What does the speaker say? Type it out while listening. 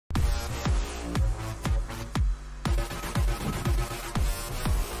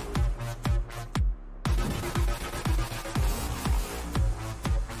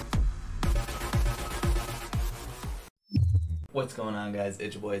What's going on, guys?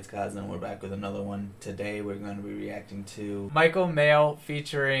 It's your boy, it's Kaz, and we're back with another one. Today we're going to be reacting to Mayo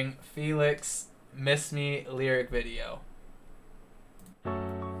featuring FWLX Miss Me lyric video.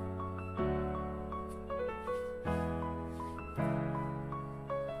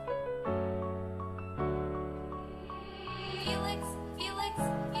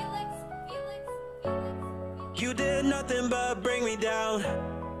 You did nothing but bring me down.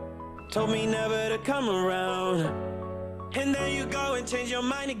 Told me never to come around. And then you go and change your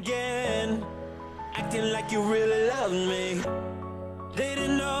mind again, acting like you really loved me.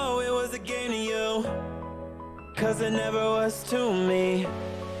 Didn't know it was a game to you, cause it never was to me.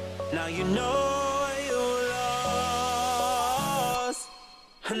 Now you know you lost.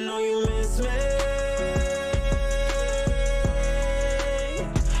 I know you miss me.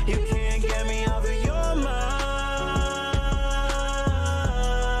 You can't get me off of your mind,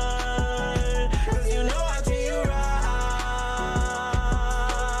 cause you know I treat you right.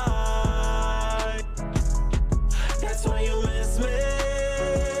 That's why you miss me.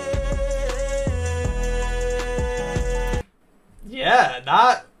 Yeah,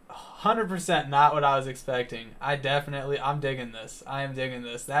 not 100% not what I was expecting. I'm digging this. I am digging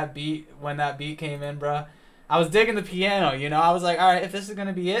this. That beat, when that beat came in, bruh, I was digging the piano, you know. I was like, all right, if this is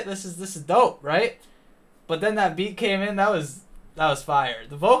gonna be it, this is dope, right? But then that beat came in, that was fire.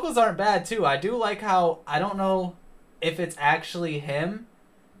 The vocals aren't bad too. I do like how, I don't know if it's actually him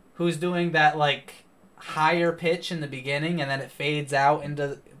who's doing that like higher pitch in the beginning and then it fades out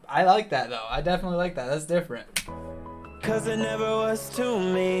into. I like that though. I definitely like that. That's different. Cause it never was to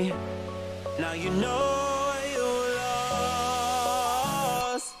me. Now you know you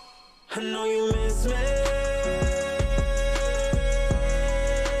lost. I know you miss me.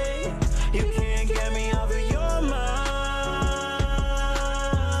 You can't get me off of your mind,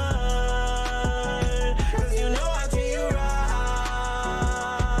 cause you know I treat you right.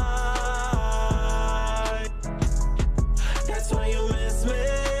 That's why you miss me.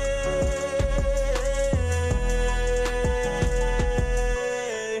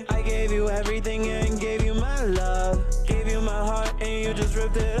 I gave you everything and gave you my love, gave you my heart and you just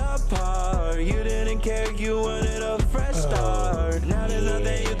ripped it apart. You didn't care, you wanted a fresh start. Now there's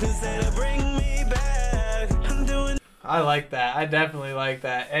nothing you can say to bring me back. I'm doing. I like that. I definitely like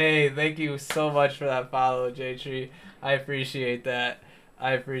that. Hey, thank you so much for that follow, J-Tree. I appreciate that.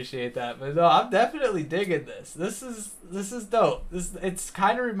 I appreciate that. But no, I'm definitely digging this. This is dope. It's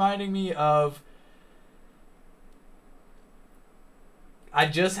kind of reminding me of. I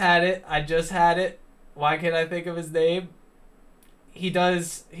just had it. Why can't I think of his name? He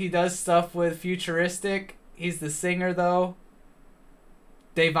does stuff with Futuristic. He's the singer though.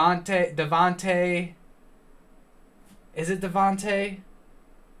 Devante. Is it Devante?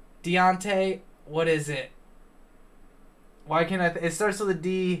 Deontay? What is it? Why can't I? It starts with a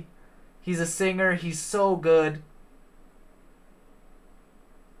D. He's a singer. He's so good.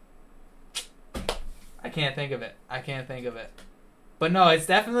 I can't think of it. But no, it's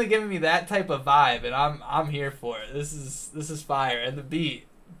definitely giving me that type of vibe, and I'm here for it. This is fire, and the beat,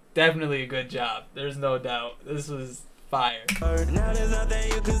 definitely a good job. There's no doubt. This was fire. Now there's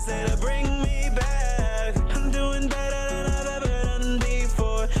nothing you can say to bring me back. I'm doing better than I've ever done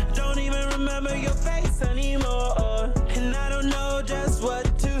before. Don't even remember your face anymore, and I don't know just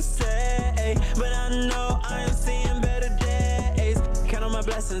what to say, but I know I am seeing better days. Count on my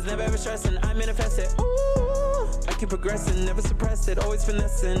blessings, never ever stressing. I manifest it. Ooh, I keep progressing, never suppressed it, always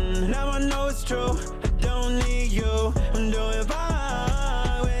finessing. Now I know it's true. I don't need you. I'm doing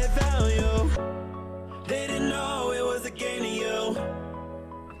fine without you. They didn't know it was a game to you,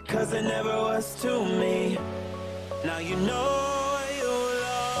 cause it never was to me. Now you know you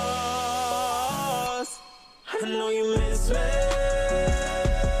lost. I know you miss me.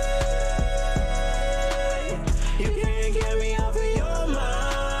 You can't get me off of your mind,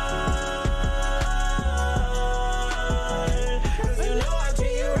 cause you know I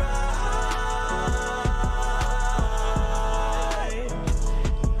treat you right.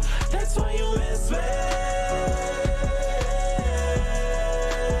 That's why you miss me.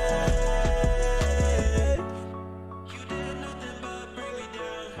 You did nothing but bring me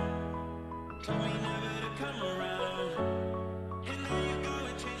down. Told me never to come around. And then you go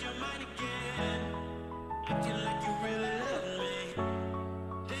and change your mind again, acting like you really love me.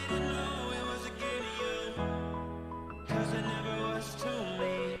 Didn't know it was a game to you, cause it never was to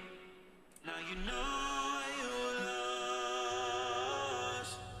me. Now you know you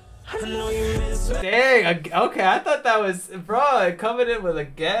lost. I know you miss me. Dang, okay, I thought that was, bro, coming in with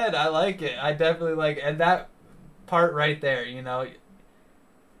again. I like it. I definitely like it. And that part right there, you know,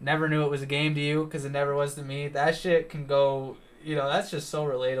 never knew it was a game to you because it never was to me. That shit can go you know, that's just so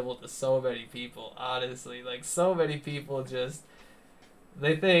relatable to so many people, honestly. Like, so many people just,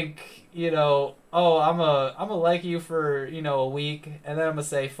 they think, you know, oh, I'm a like you for, you know, a week, and then I'm gonna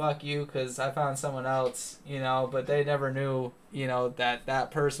say fuck you because I found someone else, you know, but they never knew, you know, that that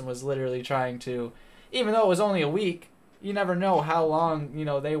person was literally trying to, even though it was only a week, you never know how long, you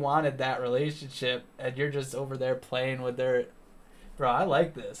know, they wanted that relationship, and you're just over there playing with their, bro, I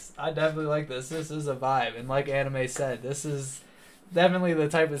like this. I definitely like this. This is a vibe, and like Anime said, this is definitely the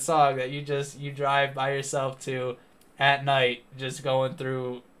type of song that you drive by yourself to at night, just going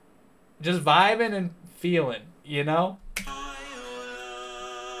through, just vibing and feeling, you know?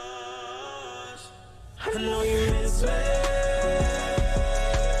 I know you miss me.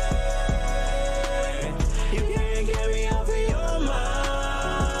 You can't get me off of your mind.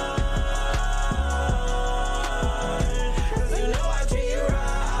 'Cause you know I treat you right.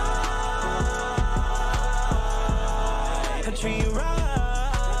 I treat you right.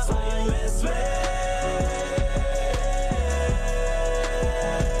 That's why you miss me.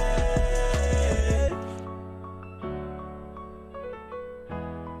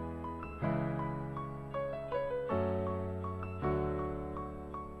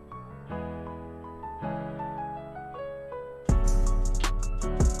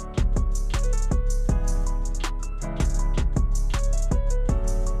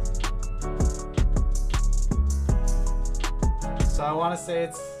 So I want to say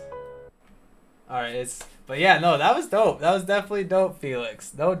it's alright. But yeah, no, that was dope. That was definitely dope,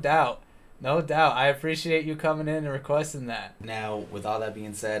 Felix. No doubt. No doubt. I appreciate you coming in and requesting that. Now, with all that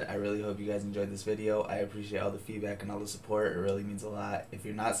being said, I really hope you guys enjoyed this video. I appreciate all the feedback and all the support. It really means a lot. If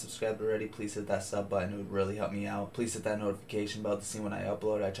you're not subscribed already, please hit that sub button. It would really help me out. Please hit that notification bell to see when I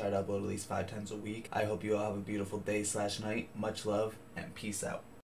upload. I try to upload at least 5 times a week. I hope you all have a beautiful day/night. Much love and peace out.